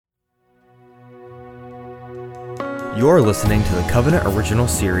You're listening to the Covenant Original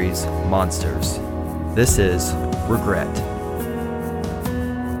Series, Monsters. This is Regret.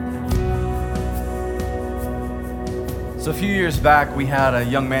 So a few years back, we had a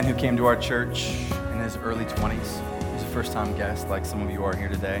young man who came to our church in his early 20s. He was a first-time guest, like some of you are here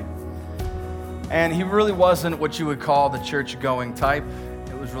today. And he really wasn't what you would call the church-going type.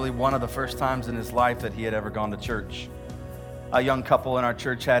 It was really one of the first times in his life that he had ever gone to church. A young couple in our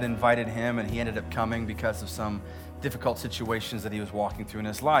church had invited him, and he ended up coming because of some difficult situations that he was walking through in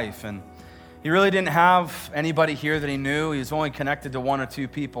his life. And he really didn't have anybody here that he knew. He was only connected to one or two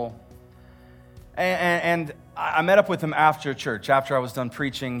people. And I met up with him after church, after I was done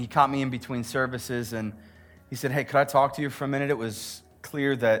preaching. He caught me in between services, and he said, "Hey, could I talk to you for a minute?" It was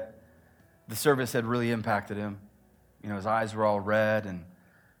clear that the service had really impacted him. You know, his eyes were all red, and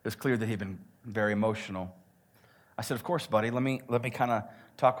it was clear that he'd been very emotional. I said, "Of course, buddy. Let me kind of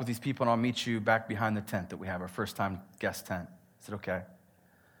talk with these people, and I'll meet you back behind the tent that we have, our first-time guest tent." I said, "Okay."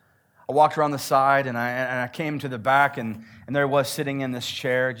 I walked around the side, and I came to the back, and there he was sitting in this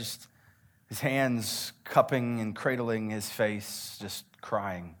chair, just his hands cupping and cradling his face, just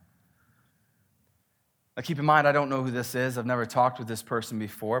crying. Now, keep in mind, I don't know who this is. I've never talked with this person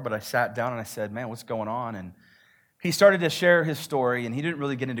before, but I sat down and I said, "Man, what's going on?" And he started to share his story, and he didn't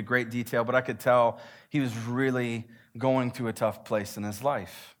really get into great detail, but I could tell he was really going through a tough place in his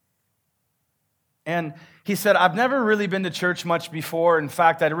life. And he said, "I've never really been to church much before. In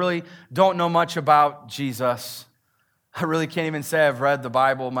fact, I really don't know much about Jesus. I really can't even say I've read the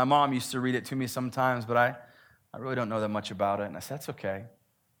Bible. My mom used to read it to me sometimes, but I really don't know that much about it." And I said, "That's okay."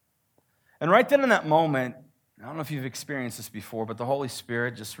 And right then in that moment, I don't know if you've experienced this before, but the Holy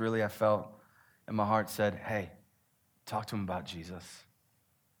Spirit just really, I felt in my heart said, "Hey, talk to him about Jesus.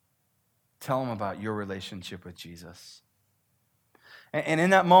 Tell him about your relationship with Jesus." And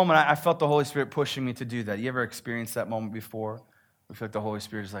in that moment, I felt the Holy Spirit pushing me to do that. You ever experienced that moment before? We feel like the Holy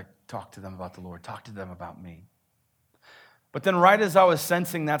Spirit is like, talk to them about the Lord. Talk to them about me. But then right as I was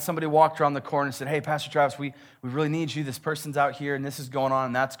sensing that, somebody walked around the corner and said, "Hey, Pastor Travis, we really need you. This person's out here, and this is going on,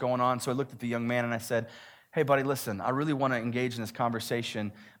 and that's going on." So I looked at the young man, and I said, "Hey, buddy, listen, I really want to engage in this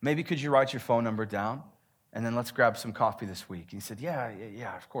conversation. Maybe could you write your phone number down, and then let's grab some coffee this week?" And he said,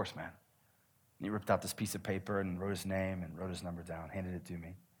 yeah, of course, man. And he ripped out this piece of paper and wrote his name and wrote his number down, handed it to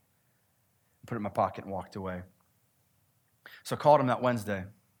me, put it in my pocket and walked away. So I called him that Wednesday.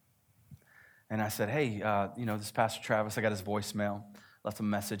 And I said, "Hey, this is Pastor Travis. I got his voicemail. Left him a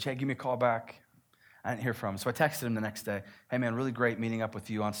message. Hey, give me a call back." I didn't hear from him. So I texted him the next day. "Hey, man, really great meeting up with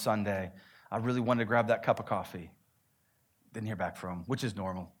you on Sunday. I really wanted to grab that cup of coffee." Didn't hear back from him, which is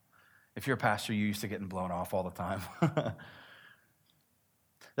normal. If you're a pastor, you're used to getting blown off all the time.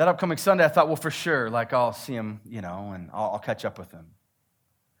 That upcoming Sunday, I thought, well, for sure, I'll see him, and I'll catch up with him.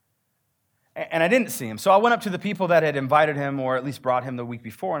 And I didn't see him. So I went up to the people that had invited him or at least brought him the week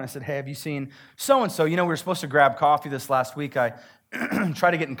before, and I said, "Hey, have you seen so-and-so? We were supposed to grab coffee this last week. I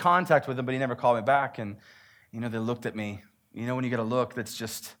tried to get in contact with him, but he never called me back." And, they looked at me. When you get a look that's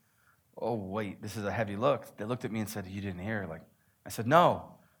just, "Oh, wait, this is a heavy look." They looked at me and said, "You didn't hear?" I said,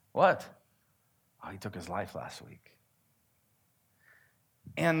 "No." "What?" "Oh, he took his life last week."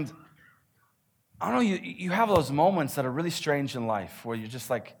 And I don't know, you have those moments that are really strange in life where you're just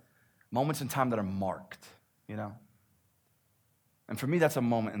like, moments in time that are marked, And for me, that's a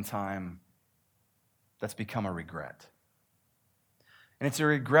moment in time that's become a regret. And it's a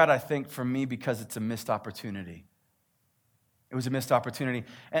regret, I think, for me because it's a missed opportunity. It was a missed opportunity.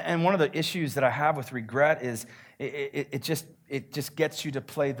 And one of the issues that I have with regret is it just gets you to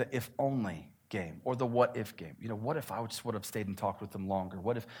play the if-only game or the what-if game. What if I just would have stayed and talked with them longer?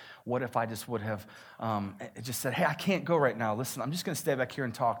 What if I just would have just said, "Hey, I can't go right now. Listen, I'm just going to stay back here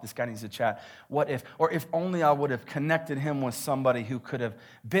and talk. This guy needs to chat." What if? Or if only I would have connected him with somebody who could have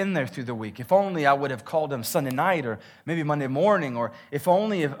been there through the week. If only I would have called him Sunday night or maybe Monday morning. Or if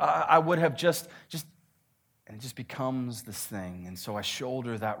only I would have just, and it just becomes this thing. And so I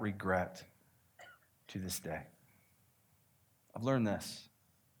shoulder that regret to this day. I've learned this.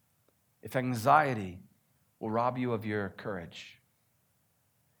 If anxiety will rob you of your courage,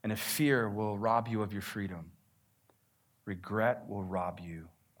 and if fear will rob you of your freedom, regret will rob you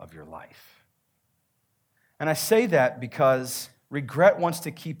of your life. And I say that because regret wants to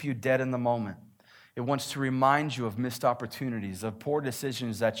keep you dead in the moment. It wants to remind you of missed opportunities, of poor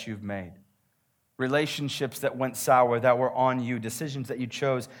decisions that you've made, relationships that went sour, that were on you, decisions that you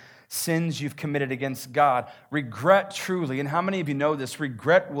chose, sins you've committed against God. Regret truly, and how many of you know this,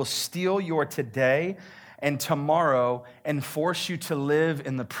 regret will steal your today and tomorrow and force you to live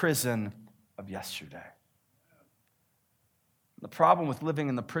in the prison of yesterday. The problem with living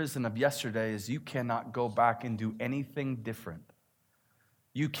in the prison of yesterday is you cannot go back and do anything different.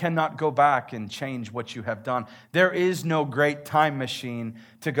 You cannot go back and change what you have done. There is no great time machine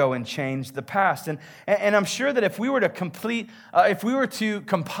to go and change the past. And I'm sure that if we were to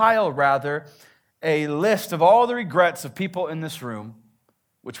compile a list of all the regrets of people in this room,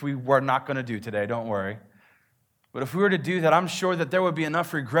 which we were not going to do today, don't worry. But if we were to do that, I'm sure that there would be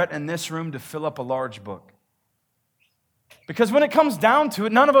enough regret in this room to fill up a large book. Because when it comes down to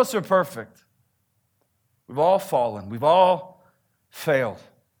it, none of us are perfect. We've all fallen. We've all failed.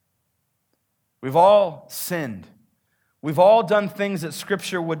 We've all sinned. We've all done things that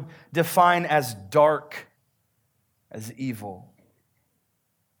Scripture would define as dark, as evil.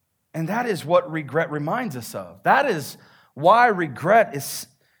 And that is what regret reminds us of. That is why regret is,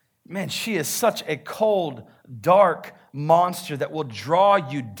 she is such a cold, dark monster that will draw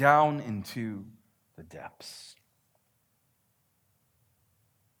you down into the depths.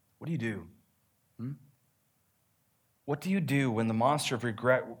 What do you do? What do you do when the monster of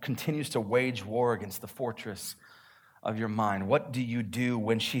regret continues to wage war against the fortress of your mind? What do you do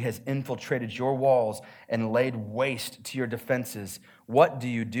when she has infiltrated your walls and laid waste to your defenses? What do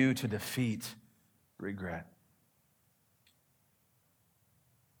you do to defeat regret?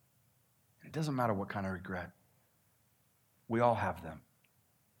 It doesn't matter what kind of regret. We all have them.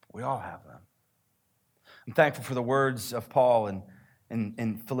 We all have them. I'm thankful for the words of Paul in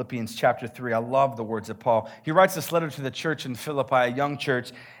Philippians chapter 3. I love the words of Paul. He writes this letter to the church in Philippi, a young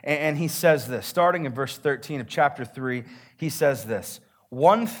church, and he says this. Starting in verse 13 of chapter 3, he says this: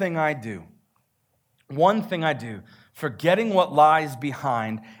 one thing I do, forgetting what lies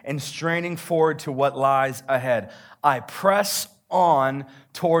behind and straining forward to what lies ahead, I press on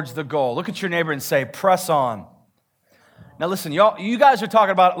towards the goal. Look at your neighbor and say, press on. Now listen, you guys are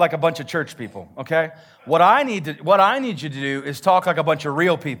talking about like a bunch of church people, okay? What I need you to do is talk like a bunch of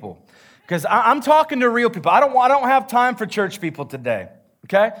real people, because I'm talking to real people. I don't have time for church people today,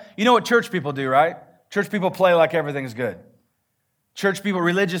 okay? You know what church people do, right? Church people play like everything's good.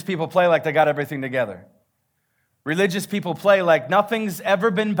 Religious people play like they got everything together. Religious people play like nothing's ever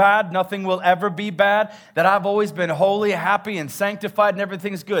been bad, nothing will ever be bad, that I've always been holy, happy, and sanctified, and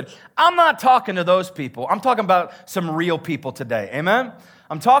everything's good. I'm not talking to those people. I'm talking about some real people today, amen?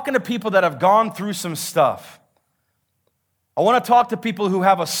 I'm talking to people that have gone through some stuff. I want to talk to people who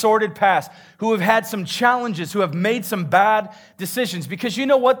have a sordid past, who have had some challenges, who have made some bad decisions, because you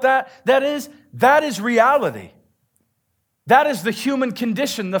know what that is? That is reality. That is the human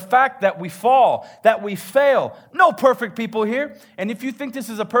condition, the fact that we fall, that we fail. No perfect people here. And if you think this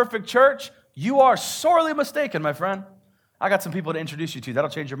is a perfect church, you are sorely mistaken, my friend. I got some people to introduce you to. That'll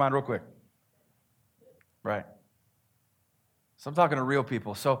change your mind real quick. Right. So I'm talking to real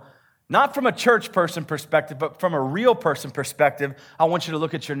people. So not from a church person perspective, but from a real person perspective, I want you to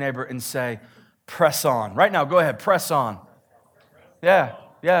look at your neighbor and say, press on. Right now, go ahead, press on. Yeah.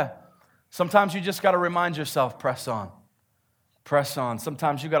 Sometimes you just got to remind yourself, press on. Press on.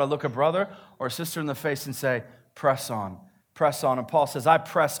 Sometimes you got to look a brother or a sister in the face and say, press on. Press on. And Paul says, I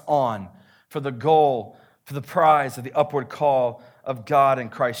press on for the goal, for the prize of the upward call of God in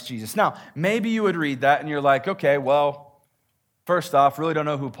Christ Jesus. Now, maybe you would read that and you're like, okay, well, first off, really don't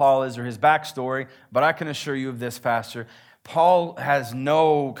know who Paul is or his backstory, but I can assure you of this, Pastor. Paul has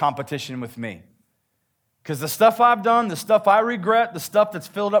no competition with me. Because the stuff I've done, the stuff I regret, the stuff that's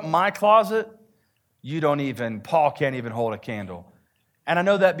filled up my closet, Paul can't even hold a candle. And I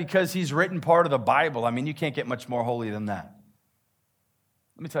know that because he's written part of the Bible. I mean, you can't get much more holy than that.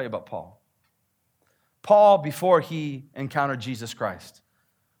 Let me tell you about Paul. Paul, before he encountered Jesus Christ,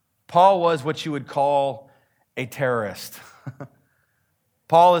 Paul was what you would call a terrorist.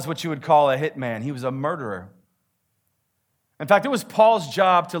 Paul is what you would call a hitman. He was a murderer. In fact, it was Paul's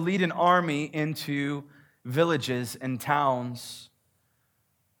job to lead an army into villages and towns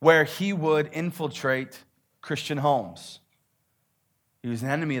where he would infiltrate Christian homes. He was an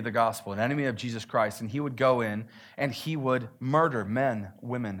enemy of the gospel, an enemy of Jesus Christ, and he would go in and he would murder men,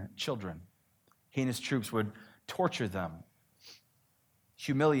 women, children. He and his troops would torture them,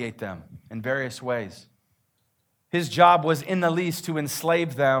 humiliate them in various ways. His job was, in the least, to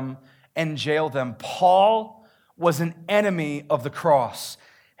enslave them and jail them. Paul was an enemy of the cross,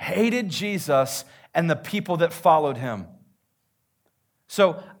 hated Jesus and the people that followed him.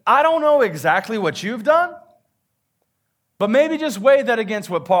 So I don't know exactly what you've done, but maybe just weigh that against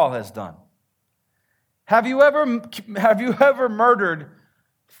what Paul has done. Have you ever murdered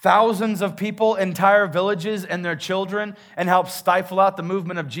thousands of people, entire villages and their children, and helped stifle out the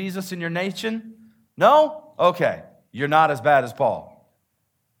movement of Jesus in your nation? No? Okay, you're not as bad as Paul.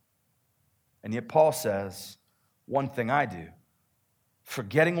 And yet Paul says, one thing I do,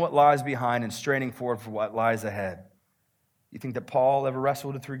 forgetting what lies behind and straining forward for what lies ahead. You think that Paul ever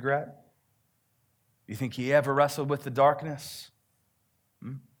wrestled with regret? You think he ever wrestled with the darkness?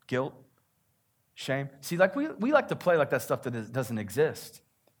 Guilt? Shame? See, like we like to play like that stuff that doesn't exist,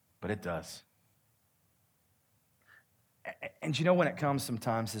 but it does. And you know when it comes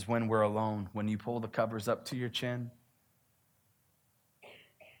sometimes is when we're alone, when you pull the covers up to your chin,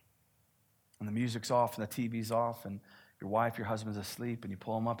 and the music's off and the TV's off and your wife, your husband's asleep, and you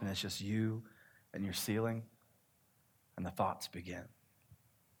pull them up and it's just you and your ceiling, and the thoughts begin.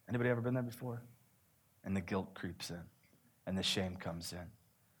 Anybody ever been there before? And the guilt creeps in, and the shame comes in,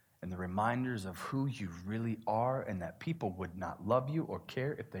 and the reminders of who you really are, and that people would not love you or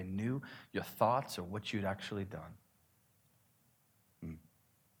care if they knew your thoughts or what you'd actually done.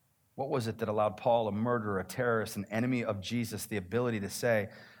 What was it that allowed Paul, a murderer, a terrorist, an enemy of Jesus, the ability to say,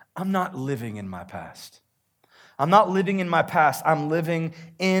 I'm not living in my past. I'm not living in my past. I'm living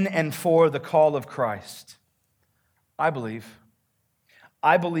in and for the call of Christ. I believe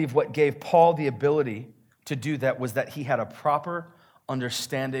what gave Paul the ability to do that was that he had a proper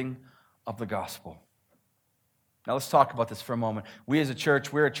understanding of the gospel. Now let's talk about this for a moment. We as a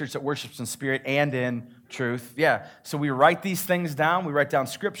church, we're a church that worships in spirit and in truth. Yeah, so we write these things down. We write down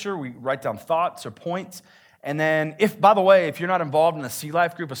scripture. We write down thoughts or points. And then by the way, if you're not involved in a Sea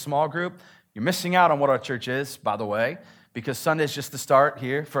Life group, a small group, you're missing out on what our church is, by the way, because Sunday's just the start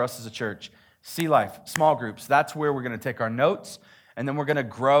here for us as a church. Sea Life, small groups, that's where we're going to take our notes, and then we're going to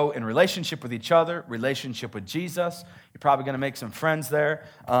grow in relationship with each other, relationship with Jesus. You're probably going to make some friends there.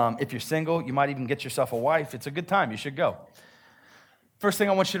 If you're single, you might even get yourself a wife. It's a good time. You should go. First thing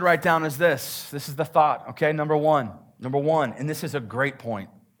I want you to write down is this. This is the thought, okay? Number one, and this is a great point.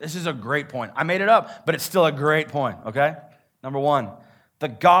 This is a great point. I made it up, but it's still a great point, okay? Number one, the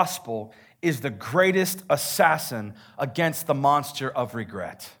gospel is the greatest assassin against the monster of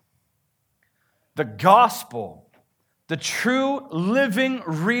regret. The gospel, the true, living,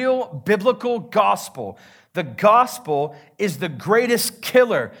 real, biblical gospel, the gospel is the greatest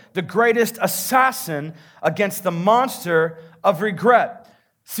killer, the greatest assassin against the monster of regret.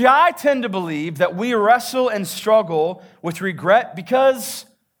 See, I tend to believe that we wrestle and struggle with regret because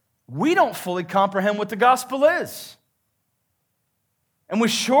we don't fully comprehend what the gospel is. And we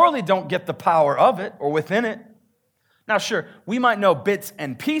surely don't get the power of it or within it. Now, sure, we might know bits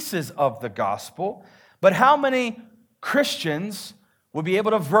and pieces of the gospel, but how many Christians will be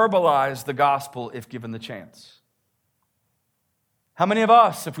able to verbalize the gospel if given the chance? How many of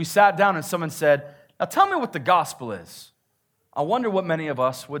us, if we sat down and someone said, now tell me what the gospel is, I wonder what many of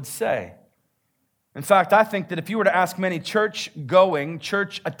us would say. In fact, I think that if you were to ask many church-going,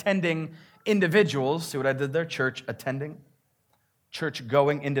 church-attending individuals, see what I did there? Church-attending,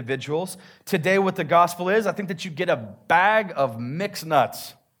 church-going individuals, today what the gospel is, I think that you get a bag of mixed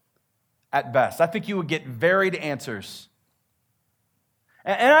nuts at best. I think you would get varied answers.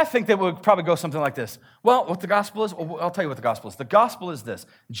 And I think that would probably go something like this. Well, what the gospel is, I'll tell you what the gospel is. The gospel is this.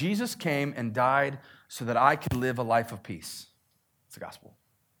 Jesus came and died so that I could live a life of peace. It's the gospel.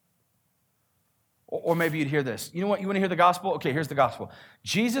 Or maybe you'd hear this. You know what? You want to hear the gospel? Okay, here's the gospel.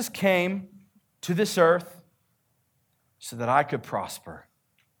 Jesus came to this earth so that I could prosper.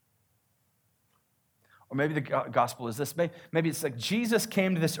 Or maybe the gospel is this. Maybe it's like Jesus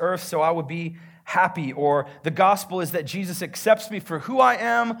came to this earth so I would be happy. Or the gospel is that Jesus accepts me for who I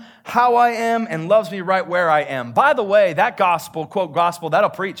am, how I am, and loves me right where I am. By the way, that gospel, quote gospel, that'll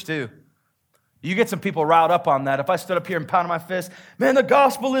preach too. You get some people riled up on that. If I stood up here and pounded my fist, man, the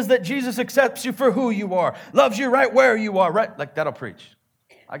gospel is that Jesus accepts you for who you are, loves you right where you are, right? Like that'll preach.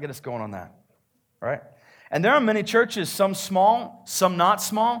 I get us going on that, right? And there are many churches, some small, some not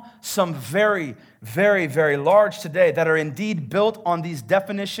small, some very, very, very large today that are indeed built on these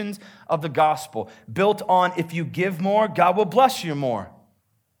definitions of the gospel. Built on if you give more, God will bless you more.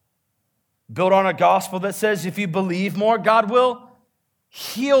 Built on a gospel that says if you believe more, God will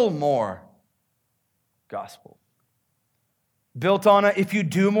heal more. Gospel. Built on if you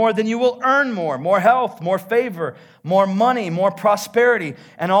do more, then you will earn more health, more favor, more money, more prosperity.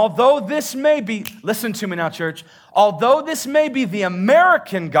 And although this may be, listen to me now, church, although this may be the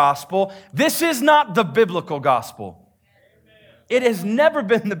American gospel, this is not the biblical gospel. It has never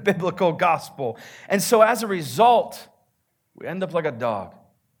been the biblical gospel. And so as a result, we end up like a dog,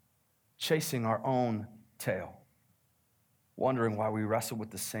 chasing our own tail, wondering why we wrestle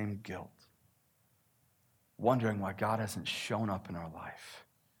with the same guilt. Wondering why God hasn't shown up in our life.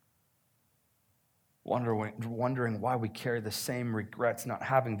 Wondering why we carry the same regrets, not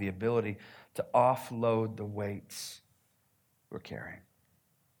having the ability to offload the weights we're carrying.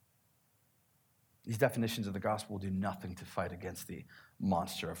 These definitions of the gospel will do nothing to fight against the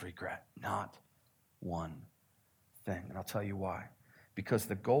monster of regret. Not one thing. And I'll tell you why. Because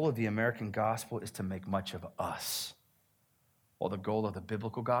the goal of the American gospel is to make much of us, while the goal of the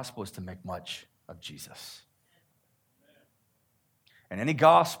biblical gospel is to make much of Jesus. And any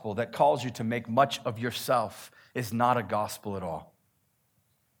gospel that calls you to make much of yourself is not a gospel at all.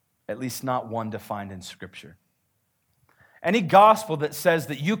 At least not one defined in Scripture. Any gospel that says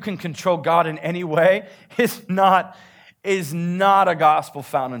that you can control God in any way is not a gospel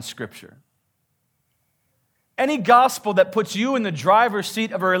found in Scripture. Any gospel that puts you in the driver's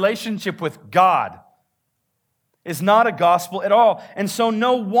seat of a relationship with God is not a gospel at all. And so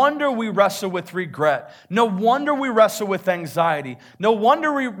no wonder we wrestle with regret. No wonder we wrestle with anxiety. No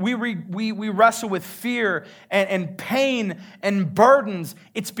wonder we wrestle with fear and pain and burdens.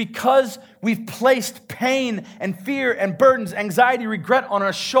 It's because we've placed pain and fear and burdens, anxiety, regret on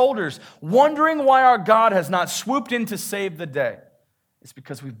our shoulders, wondering why our God has not swooped in to save the day. It's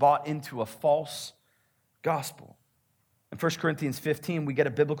because we've bought into a false gospel. In 1 Corinthians 15, we get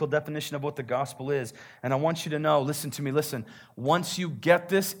a biblical definition of what the gospel is. And I want you to know, listen to me, listen. Once you get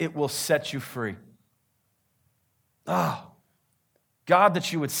this, it will set you free. Oh, God,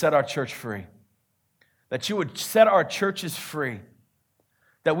 that you would set our church free. That you would set our churches free.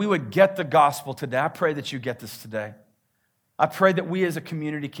 That we would get the gospel today. I pray that you get this today. I pray that we as a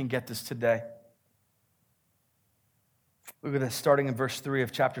community can get this today. Look at this, starting in verse 3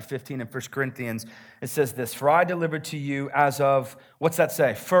 of chapter 15 in 1 Corinthians. It says this, "For I delivered to you as of," what's that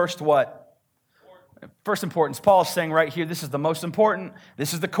say? First what? First importance. Paul is saying right here, this is the most important.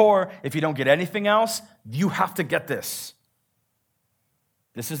 This is the core. If you don't get anything else, you have to get this.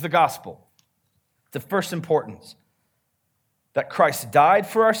 This is the gospel. The first importance. That Christ died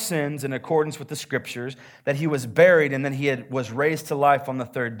for our sins in accordance with the Scriptures, that he was buried, and then was raised to life on the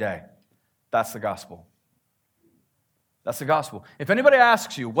third day. That's the gospel. That's the gospel. If anybody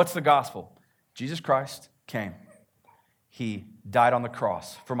asks you, what's the gospel? Jesus Christ came. He died on the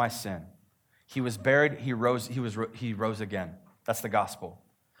cross for my sin. He was buried. He rose again. That's the gospel.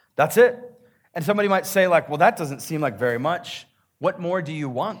 That's it. And somebody might say, like, well, that doesn't seem like very much. What more do you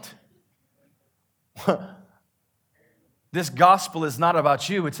want? This gospel is not about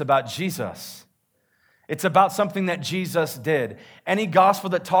you. It's about Jesus. It's about something that Jesus did. Any gospel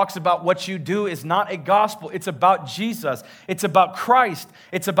that talks about what you do is not a gospel. It's about Jesus. It's about Christ.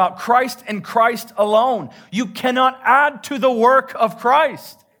 It's about Christ and Christ alone. You cannot add to the work of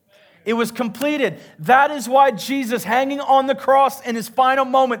Christ. It was completed. That is why Jesus, hanging on the cross in his final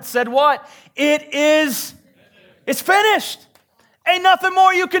moment, said what? It's finished. Ain't nothing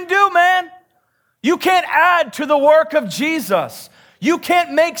more you can do, man. You can't add to the work of Jesus. You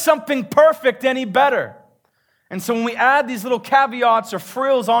can't make something perfect any better. And so when we add these little caveats or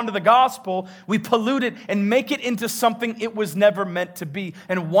frills onto the gospel, we pollute it and make it into something it was never meant to be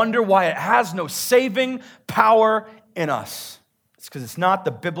and wonder why it has no saving power in us. It's because it's not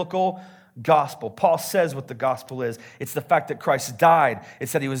the biblical gospel. Paul says what the gospel is. It's the fact that Christ died.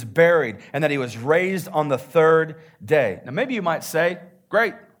 It's that he was buried and that he was raised on the third day. Now maybe you might say,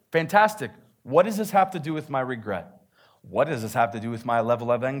 great, fantastic. What does this have to do with my regret? What does this have to do with my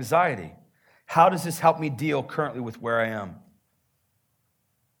level of anxiety? How does this help me deal currently with where I am?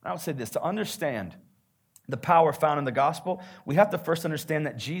 I would say this, to understand the power found in the gospel, we have to first understand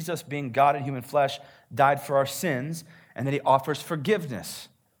that Jesus, being God in human flesh, died for our sins, and that he offers forgiveness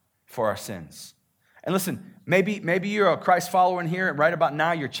for our sins. And listen, maybe you're a Christ follower in here, and right about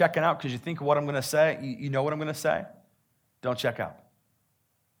now you're checking out because you think of what I'm going to say. You know what I'm going to say? Don't check out.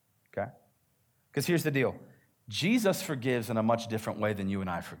 Okay? Because here's the deal. Jesus forgives in a much different way than you and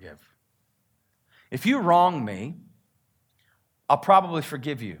I forgive. If you wrong me, I'll probably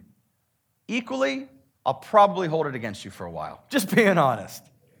forgive you. Equally, I'll probably hold it against you for a while. Just being honest.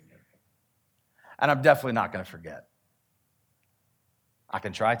 And I'm definitely not going to forget. I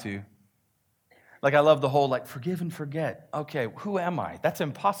can try to. Like, I love the whole, like, forgive and forget. Okay, who am I? That's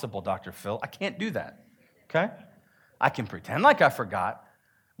impossible, Dr. Phil. I can't do that. Okay? I can pretend like I forgot.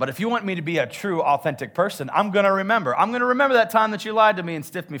 But if you want me to be a true, authentic person, I'm going to remember. I'm going to remember that time that you lied to me and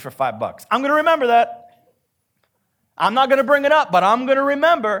stiffed me for $5. I'm going to remember that. I'm not going to bring it up, but I'm going to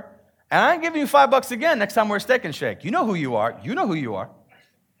remember. And I ain't giving you $5 again next time we're at Steak and Shake. You know who you are. You know who you are.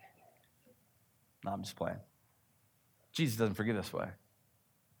 No, I'm just playing. Jesus doesn't forgive this way.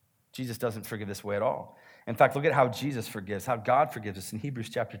 Jesus doesn't forgive this way at all. In fact, look at how Jesus forgives, how God forgives us. In Hebrews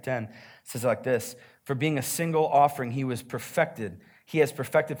chapter 10, it says like this, "For being a single offering, he was perfected. He has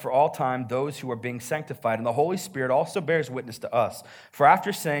perfected for all time those who are being sanctified, and the Holy Spirit also bears witness to us. For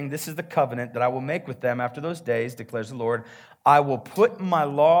after saying, 'This is the covenant that I will make with them after those days,' declares the Lord, 'I will put my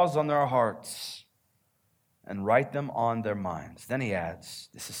laws on their hearts, and write them on their minds. Then he adds,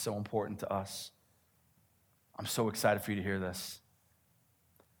 this is so important to us. I'm so excited for you to hear this.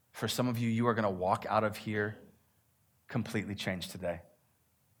 For some of you, you are going to walk out of here completely changed today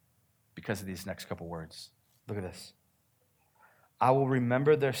because of these next couple words. Look at this. I will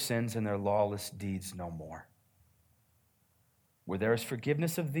remember their sins and their lawless deeds no more. Where there is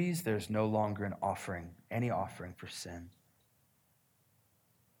forgiveness of these, there is no longer any offering for sin.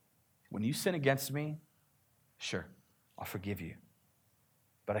 When you sin against me, sure, I'll forgive you.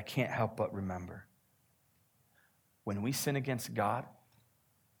 But I can't help but remember. When we sin against God,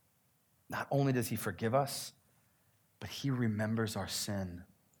 not only does he forgive us, but he remembers our sin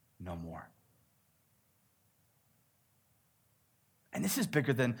no more. And this is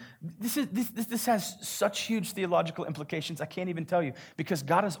bigger than, this has such huge theological implications, I can't even tell you, because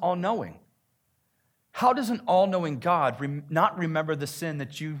God is all-knowing. How does an all-knowing God not remember the sin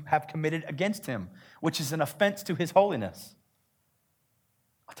that you have committed against him, which is an offense to his holiness?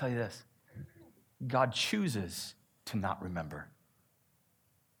 I'll tell you this, God chooses to not remember.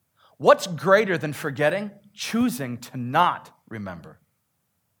 What's greater than forgetting? Choosing to not remember.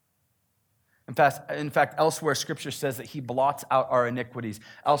 In fact, elsewhere, Scripture says that he blots out our iniquities.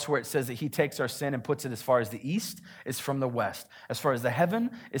 Elsewhere, it says that he takes our sin and puts it as far as the east is from the west, as far as the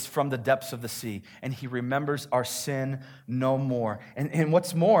heaven is from the depths of the sea, and he remembers our sin no more. And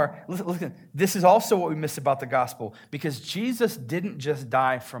what's more, listen, this is also what we miss about the gospel, because Jesus didn't just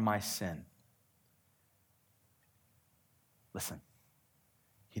die for my sin. Listen,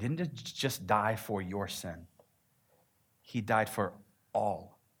 he didn't just die for your sin. He died for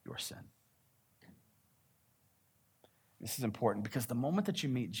all your sin. This is important because the moment that you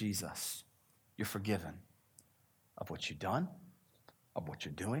meet Jesus, you're forgiven of what you've done, of what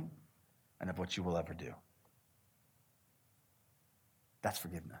you're doing, and of what you will ever do. That's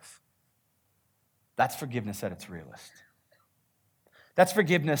forgiveness. That's forgiveness at its realest. That's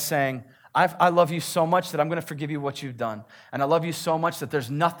forgiveness saying, I love you so much that I'm going to forgive you what you've done. And I love you so much that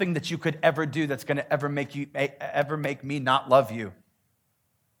there's nothing that you could ever do that's going to ever make me not love you.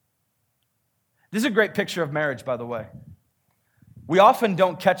 This is a great picture of marriage, by the way. We often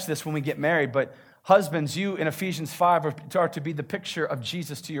don't catch this when we get married, but husbands, you in Ephesians 5 are to be the picture of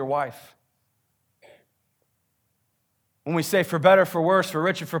Jesus to your wife. When we say for better, for worse, for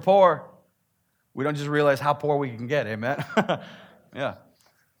richer, for poor, we don't just realize how poor we can get, amen? Yeah.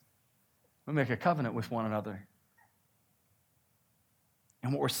 We make a covenant with one another.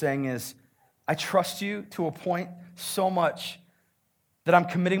 And what we're saying is, I trust you to a point so much that I'm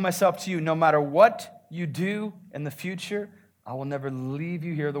committing myself to you no matter what you do in the future. I will never leave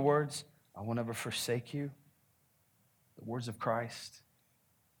you. Hear the words. I will never forsake you. The words of Christ.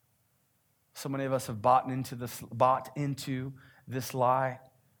 So many of us have bought into this lie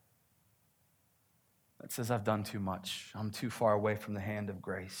that says I've done too much. I'm too far away from the hand of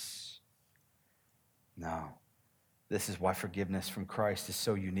grace. No. This is why forgiveness from Christ is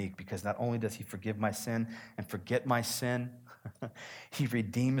so unique, because not only does he forgive my sin and forget my sin, he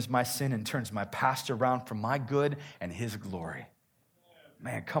redeems my sin and turns my past around for my good and his glory.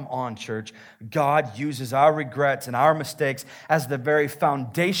 Man, come on, church. God uses our regrets and our mistakes as the very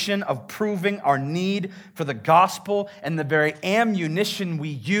foundation of proving our need for the gospel and the very ammunition we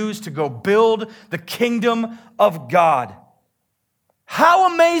use to go build the kingdom of God.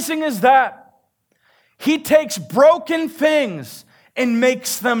 How amazing is that? He takes broken things and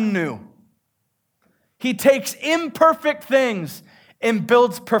makes them new. He takes imperfect things and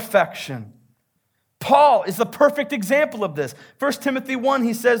builds perfection. Paul is the perfect example of this. 1 Timothy 1,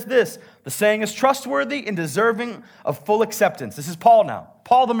 he says this, the saying is trustworthy and deserving of full acceptance. This is Paul now.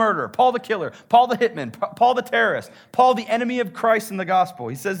 Paul the murderer, Paul the killer, Paul the hitman, Paul the terrorist, Paul the enemy of Christ in the gospel.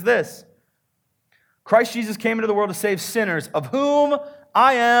 He says this, Christ Jesus came into the world to save sinners, of whom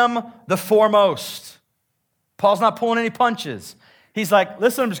I am the foremost. Paul's not pulling any punches. He's like,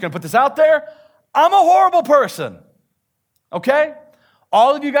 listen, I'm just going to put this out there. I'm a horrible person, okay?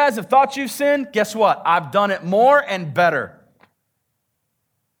 All of you guys have thought you've sinned. Guess what? I've done it more and better.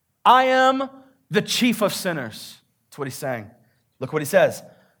 I am the chief of sinners. That's what he's saying. Look what he says.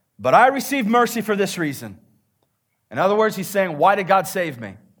 But I received mercy for this reason. In other words, he's saying, why did God save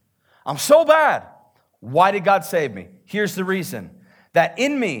me? I'm so bad. Why did God save me? Here's the reason. That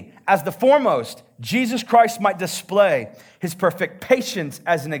in me, as the foremost, Jesus Christ might display his perfect patience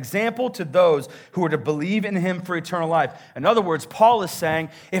as an example to those who are to believe in him for eternal life. In other words, Paul is saying,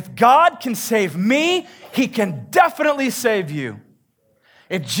 if God can save me, he can definitely save you.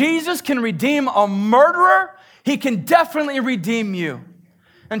 If Jesus can redeem a murderer, he can definitely redeem you.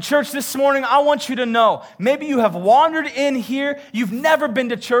 And church, this morning, I want you to know, maybe you have wandered in here, you've never been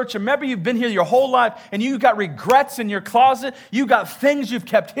to church, or maybe you've been here your whole life, and you've got regrets in your closet, you've got things you've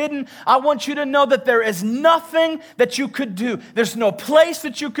kept hidden. I want you to know that there is nothing that you could do. There's no place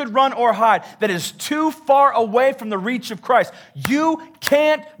that you could run or hide that is too far away from the reach of Christ. You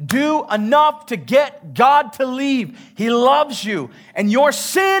can't do enough to get God to leave. He loves you, and your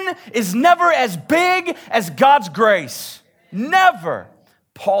sin is never as big as God's grace. Never.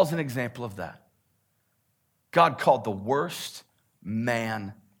 Paul's an example of that. God called the worst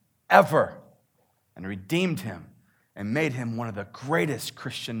man ever and redeemed him and made him one of the greatest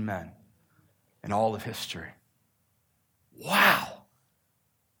Christian men in all of history. Wow.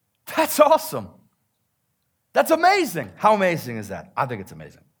 That's awesome. That's amazing. How amazing is that? I think it's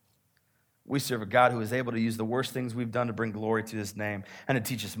amazing. We serve a God who is able to use the worst things we've done to bring glory to his name and to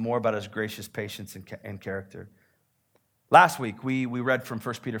teach us more about his gracious patience and character. Last week, we read from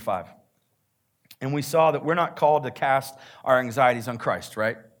 1 Peter 5, and we saw that we're not called to cast our anxieties on Christ,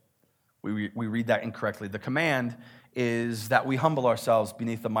 right? We read that incorrectly. The command is that we humble ourselves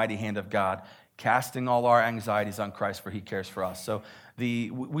beneath the mighty hand of God, casting all our anxieties on Christ, for he cares for us. So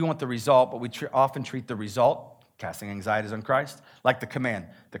we want the result, but we often treat the result, casting anxieties on Christ, like the command.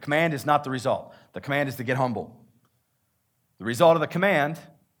 The command is not the result. The command is to get humble. The result of the command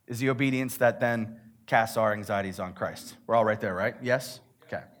is the obedience that then casts our anxieties on Christ. We're all right there, right? Yes?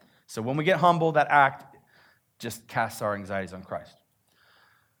 Okay. So when we get humble, that act just casts our anxieties on Christ.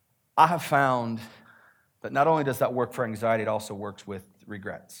 I have found that not only does that work for anxiety, it also works with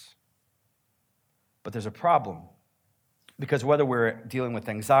regrets. But there's a problem. Because whether we're dealing with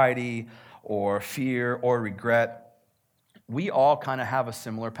anxiety or fear or regret, we all kind of have a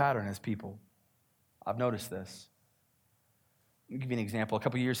similar pattern as people. I've noticed this. I'll give you an example. A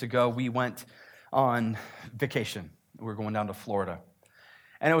couple years ago, we went on vacation. We were going down to Florida.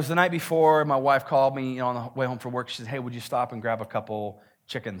 And it was the night before. My wife called me on the way home from work. She said, hey, would you stop and grab a couple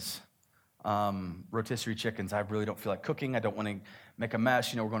chickens, rotisserie chickens? I really don't feel like cooking. I don't want to make a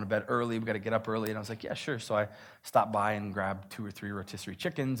mess. We're going to bed early. We got to get up early. And I was like, yeah, sure. So I stopped by and grabbed 2 or 3 rotisserie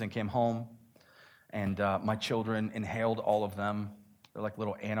chickens and came home. And my children inhaled all of them. They're like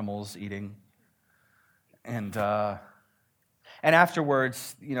little animals eating. And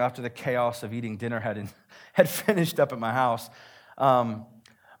afterwards, after the chaos of eating dinner had finished up at my house,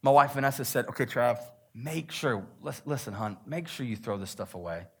 my wife Vanessa said, okay, Trav, listen, hon, make sure you throw this stuff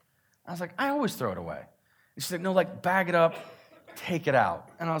away. I was like, I always throw it away. And she said, no, bag it up, take it out.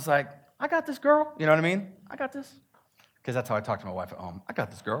 And I was like, I got this, girl. You know what I mean? I got this. Because that's how I talk to my wife at home. I got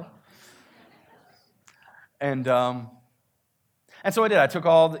this, girl. And so I did. I took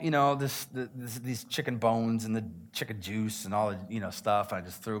all these chicken bones and the chicken juice and all the stuff. And I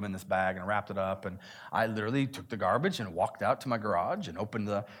just threw them in this bag and wrapped it up. And I literally took the garbage and walked out to my garage and opened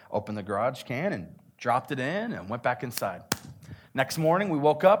the garage can and dropped it in and went back inside. Next morning, we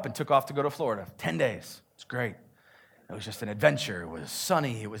woke up and took off to go to Florida. 10 days. It's great. It was just an adventure. It was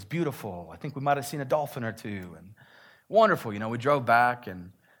sunny. It was beautiful. I think we might have seen a dolphin or two. And wonderful. We drove back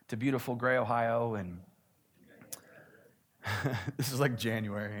to beautiful Gray, Ohio, and this is like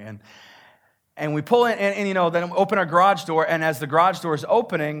January, and we pull in, and then open our garage door, and as the garage door is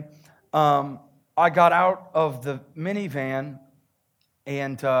opening, I got out of the minivan,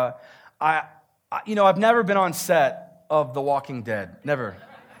 and I've never been on set of The Walking Dead, never,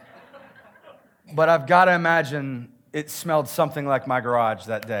 but I've got to imagine it smelled something like my garage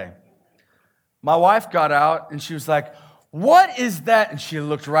that day. My wife got out, and she was like, "What is that?" And she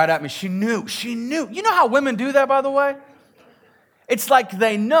looked right at me. She knew. You know how women do that, by the way? It's like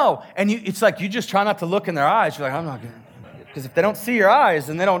they know, and it's like you just try not to look in their eyes. You're like, I'm not going to, because if they don't see your eyes,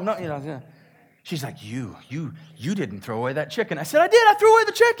 then they don't know. She's like, you didn't throw away that chicken. I said, I did. I threw away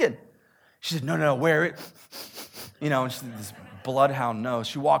the chicken. She said, no, where it? And this bloodhound nose.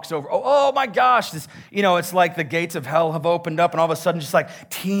 She walks over. Oh my gosh! It's like the gates of hell have opened up, and all of a sudden, just like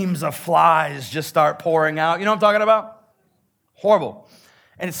teams of flies just start pouring out. You know what I'm talking about? Horrible,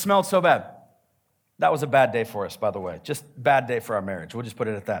 and it smelled so bad. That was a bad day for us, by the way. Just bad day for our marriage. We'll just put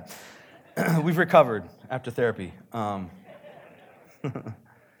it at that. We've recovered after therapy. I've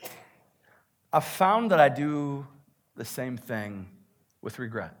found that I do the same thing with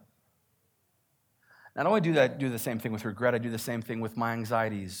regret. Not only do I do the same thing with regret, I do the same thing with my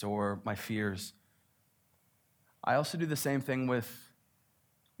anxieties or my fears. I also do the same thing with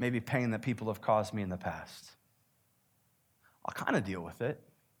maybe pain that people have caused me in the past. I'll kind of deal with it,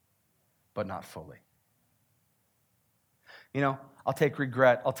 but not fully. I'll take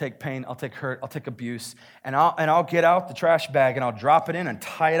regret, I'll take pain, I'll take hurt, I'll take abuse, and I'll get out the trash bag and I'll drop it in and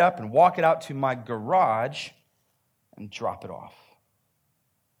tie it up and walk it out to my garage and drop it off.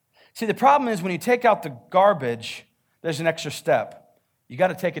 See, the problem is when you take out the garbage, there's an extra step. You got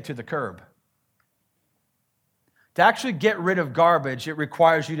to take it to the curb. To actually get rid of garbage, it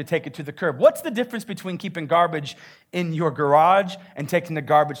requires you to take it to the curb. What's the difference between keeping garbage in your garage and taking the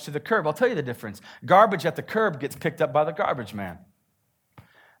garbage to the curb? I'll tell you the difference. Garbage at the curb gets picked up by the garbage man.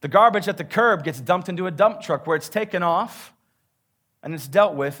 The garbage at the curb gets dumped into a dump truck where it's taken off and it's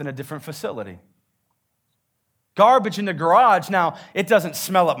dealt with in a different facility. Garbage in the garage, now, it doesn't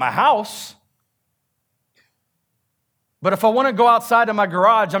smell at my house. But if I want to go outside of my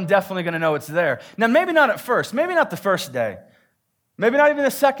garage, I'm definitely going to know it's there. Now, maybe not at first. Maybe not the first day. Maybe not even the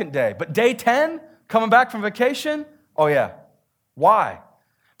second day. But day 10, coming back from vacation, oh yeah. Why?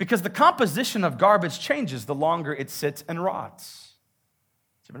 Because the composition of garbage changes the longer it sits and rots.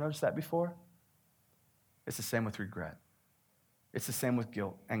 Did you ever notice that before? It's the same with regret. It's the same with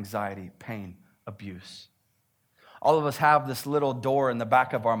guilt, anxiety, pain, abuse. All of us have this little door in the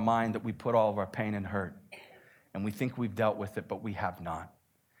back of our mind that we put all of our pain and hurt. And we think we've dealt with it, but we have not.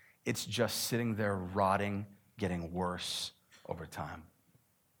 It's just sitting there rotting, getting worse over time.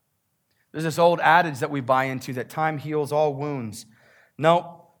 There's this old adage that we buy into that time heals all wounds.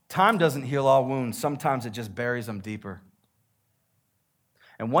 No, time doesn't heal all wounds. Sometimes it just buries them deeper.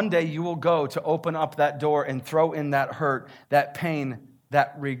 And one day you will go to open up that door and throw in that hurt, that pain,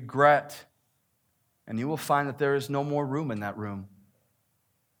 that regret, and you will find that there is no more room in that room.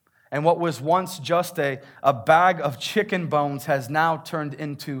 And what was once just a bag of chicken bones has now turned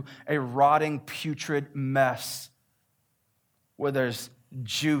into a rotting, putrid mess where there's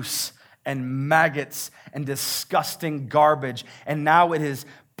juice and maggots and disgusting garbage. And now it is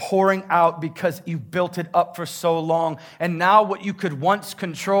pouring out because you built it up for so long. And now what you could once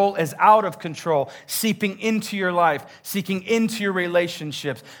control is out of control, seeping into your life, seeking into your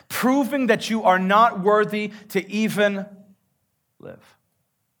relationships, proving that you are not worthy to even live.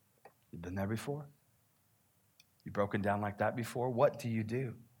 You've been there before? You've broken down like that before? What do you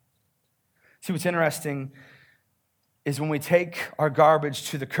do? See, what's interesting is when we take our garbage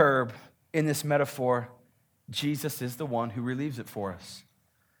to the curb in this metaphor, Jesus is the one who relieves it for us.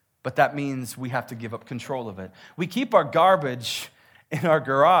 But that means we have to give up control of it. We keep our garbage in our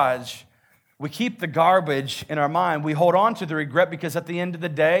garage. We keep the garbage in our mind. We hold on to the regret because at the end of the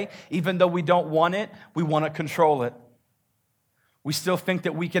day, even though we don't want it, we want to control it. We still think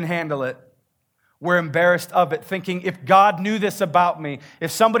that we can handle it. We're embarrassed of it, thinking if God knew this about me, if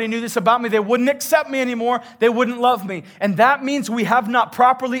somebody knew this about me, they wouldn't accept me anymore. They wouldn't love me. And that means we have not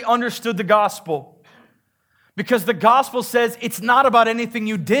properly understood the gospel. Because the gospel says it's not about anything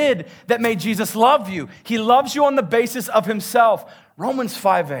you did that made Jesus love you. He loves you on the basis of himself. Romans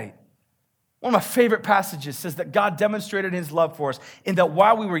 5:8. One of my favorite passages says that God demonstrated his love for us in that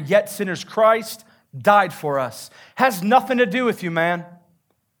while we were yet sinners, Christ died for us. Has nothing to do with you, man.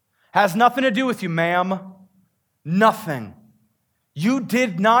 Has nothing to do with you, ma'am. Nothing. You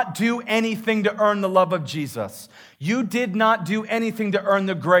did not do anything to earn the love of Jesus. You did not do anything to earn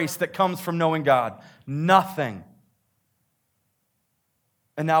the grace that comes from knowing God. Nothing.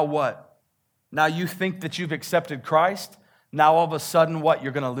 And now what? Now you think that you've accepted Christ? Now all of a sudden what?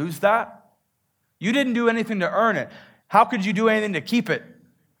 You're going to lose that? You didn't do anything to earn it. How could you do anything to keep it?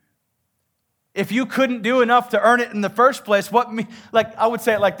 If you couldn't do enough to earn it in the first place, I would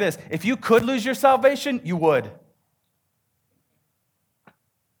say it like this. If you could lose your salvation, you would.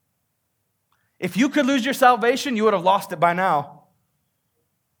 If you could lose your salvation, you would have lost it by now.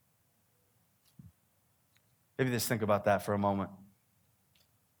 Maybe just think about that for a moment.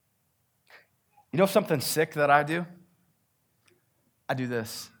 You know something sick that I do? I do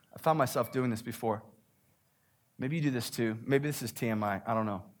this. I found myself doing this before. Maybe you do this too. Maybe this is TMI. I don't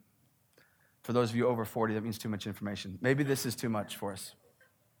know. For those of you over 40, that means too much information. Maybe this is too much for us.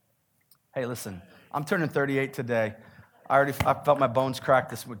 Hey, listen, I'm turning 38 today. I felt my bones crack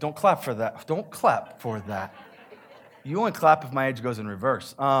this morning. Don't clap for that. Don't clap for that. You only clap if my age goes in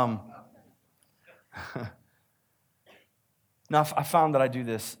reverse. Now, I found that I do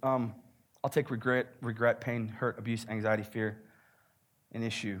this. I'll take regret, pain, hurt, abuse, anxiety, fear, an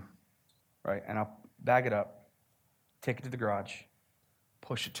issue, right? And I'll bag it up, take it to the garage,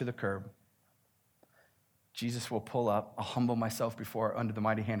 push it to the curb. Jesus will pull up. I'll humble myself under the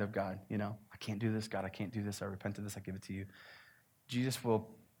mighty hand of God. I can't do this, God. I can't do this. I repent of this. I give it to you. Jesus will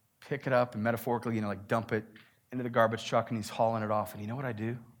pick it up and metaphorically, dump it into the garbage truck, and he's hauling it off. And you know what I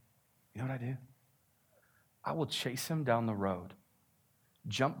do? I will chase him down the road,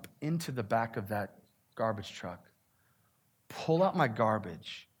 jump into the back of that garbage truck, pull out my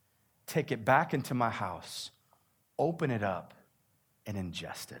garbage, take it back into my house, open it up, and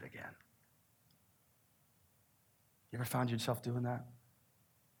ingest it again. You ever found yourself doing that?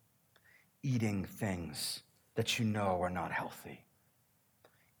 eating things that you know are not healthy,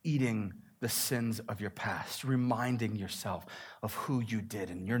 eating the sins of your past, reminding yourself of who you did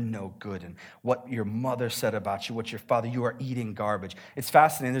and you're no good and what your mother said about you, what your father, you are eating garbage. It's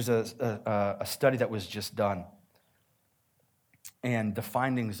fascinating. There's a study that was just done, and the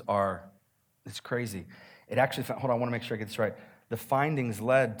findings are, it's crazy. It actually, hold on, I want to make sure I get this right. The findings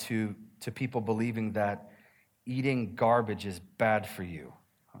led to people believing that eating garbage is bad for you.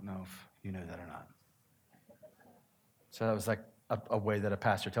 I don't know if you knew that or not. So that was like a way that a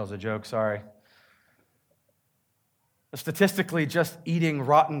pastor tells a joke, sorry. Statistically, just eating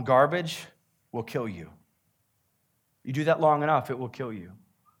rotten garbage will kill you. You do that long enough, it will kill you.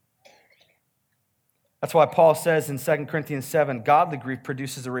 That's why Paul says in 2 Corinthians 7, godly grief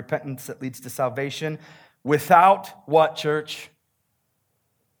produces a repentance that leads to salvation without what, church?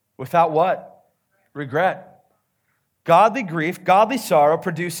 Without what? Regret. Godly grief, godly sorrow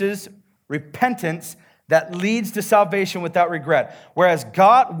produces repentance that leads to salvation without regret, whereas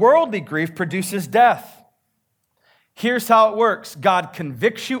worldly grief produces death. Here's how it works. God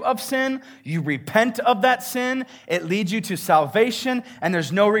convicts you of sin, you repent of that sin, it leads you to salvation, and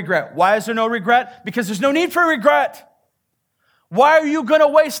there's no regret. Why is there no regret? Because there's no need for regret. Why are you going to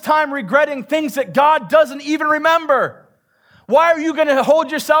waste time regretting things that God doesn't even remember? Why are you going to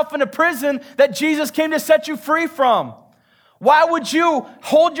hold yourself in a prison that Jesus came to set you free from? Why would you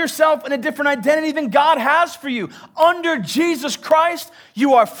hold yourself in a different identity than God has for you? Under Jesus Christ,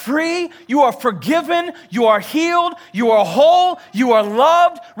 you are free, you are forgiven, you are healed, you are whole, you are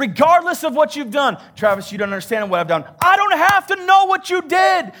loved, regardless of what you've done. Travis, you don't understand what I've done. I don't have to know what you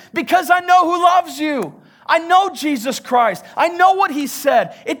did because I know who loves you. I know Jesus Christ. I know what he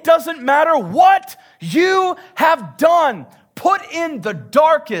said. It doesn't matter what you have done. Put in the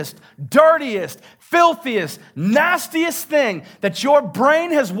darkest, dirtiest, filthiest, nastiest thing that your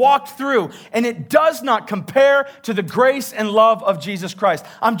brain has walked through, and it does not compare to the grace and love of Jesus Christ.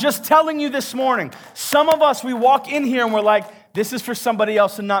 I'm just telling you this morning, some of us, we walk in here and we're like, this is for somebody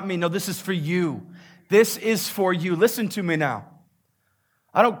else and not me. No, this is for you. This is for you. Listen to me now.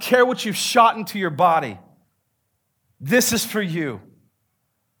 I don't care what you've shot into your body. This is for you.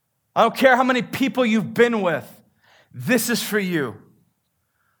 I don't care how many people you've been with. This is for you.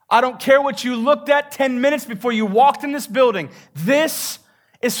 I don't care what you looked at 10 minutes before you walked in this building. This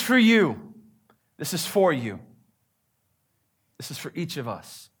is for you. This is for you. This is for each of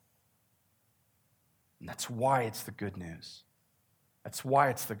us. And that's why it's the good news. That's why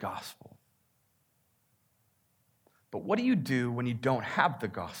it's the gospel. But what do you do when you don't have the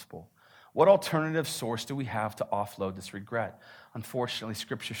gospel? What alternative source do we have to offload this regret? Unfortunately,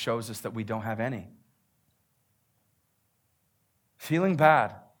 Scripture shows us that we don't have any. Feeling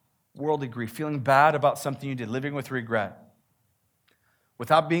bad, worldly grief, feeling bad about something you did, living with regret,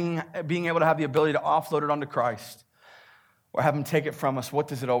 without being able to have the ability to offload it onto Christ or have him take it from us, what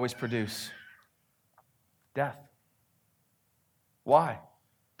does it always produce? Death. Why?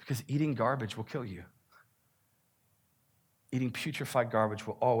 Because eating garbage will kill you. Eating putrefied garbage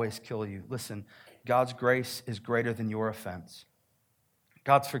will always kill you. Listen, God's grace is greater than your offense.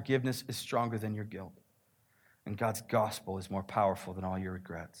 God's forgiveness is stronger than your guilt. And God's gospel is more powerful than all your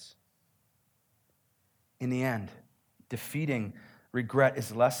regrets. In the end, defeating regret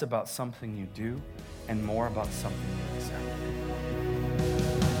is less about something you do and more about something you accept.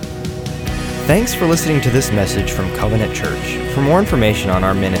 Thanks for listening to this message from Covenant Church. For more information on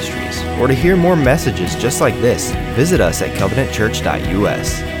our ministries or to hear more messages just like this, visit us at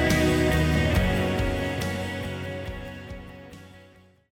covenantchurch.us.